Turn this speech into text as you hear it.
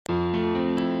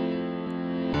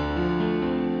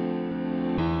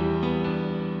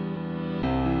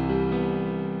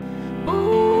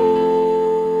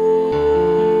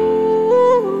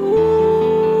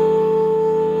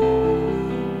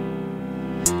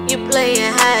You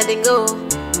playing hide and go,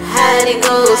 hide and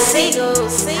go seek,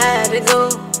 hide and go,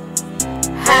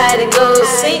 hide and go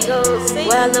seek.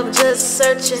 While I'm just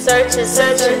searching, searching,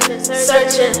 searching,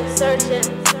 searching, searching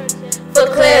for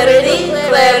clarity,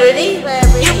 clarity.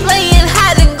 You playing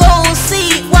hide and go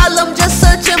seek while I'm just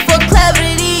searching for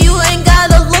clarity. You ain't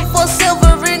gotta look for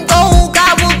silver and gold.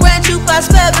 God will grant you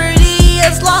prosperity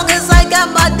as long as I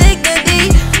got my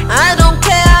dignity. I don't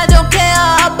care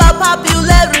about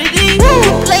popularity. You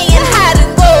playing hide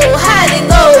and go, hide and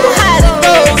go, hide and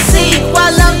go seek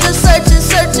while I'm just searching,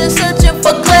 searching, searching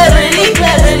for clarity,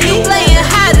 clarity. You playing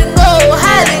hide and go,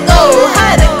 hide and go,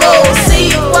 hide and go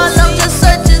seek while I'm just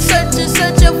searching, searching,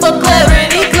 searching for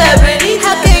clarity, clarity.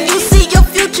 How can you see your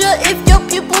future if your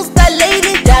pupils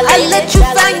dilated? I let you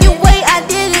find your way, I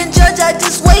didn't judge, I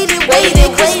just waited.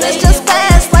 Christmas just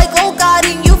passed like oh God,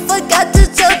 and you forgot to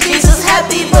tell Jesus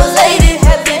happy belated.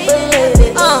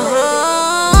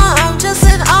 I'm just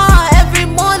in awe every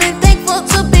morning, thankful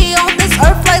to be on this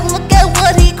earth. Like look at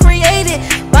what he created.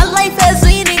 My life has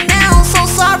meaning now, so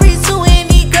sorry to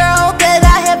any girl that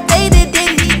I have dated.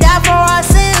 Did he die for our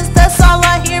sins? That's all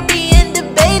I hear being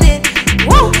debated.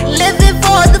 Woo! Living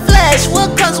for the flesh,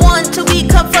 what comes one to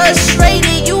become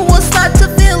frustrated? You will start to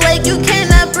feel like you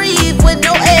cannot breathe with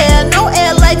no air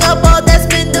like a ball that's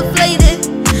been deflated.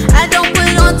 I don't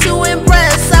put on to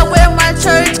impress, I wear my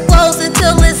church clothes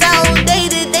until it's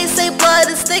outdated. They say blood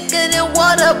is thicker than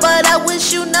water, but I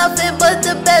wish you nothing but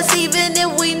the best, even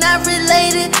if we not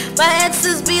related. My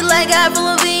exes be like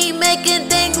Avril Lavigne, making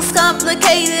things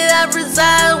complicated. I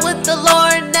reside with the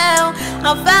Lord now,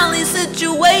 I'm finally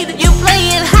situated. You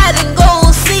playing hide and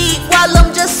go seek while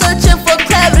I'm just searching for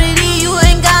clarity. You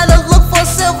ain't gotta look for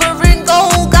silver and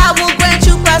gold. God will grant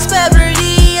you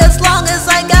prosperity as long as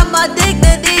I got my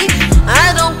dignity.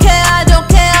 I don't care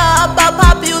about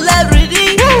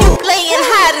popularity. You playing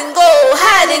hide and go,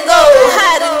 hide and go,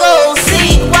 hide and go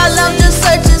seek while I'm just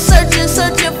searching, searching,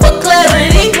 searching for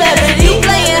clarity, clarity. You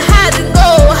playing hide and go,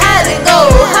 hide and go,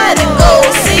 hide and go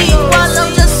seek while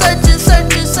I'm just searching,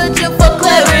 searching, searching for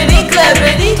clarity,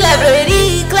 clarity,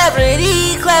 clarity,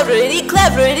 clarity, clarity,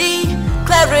 clarity,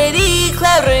 clarity,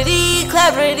 clarity,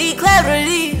 clarity,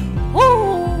 clarity.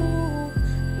 Woo!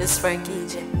 Miss Frankie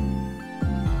J.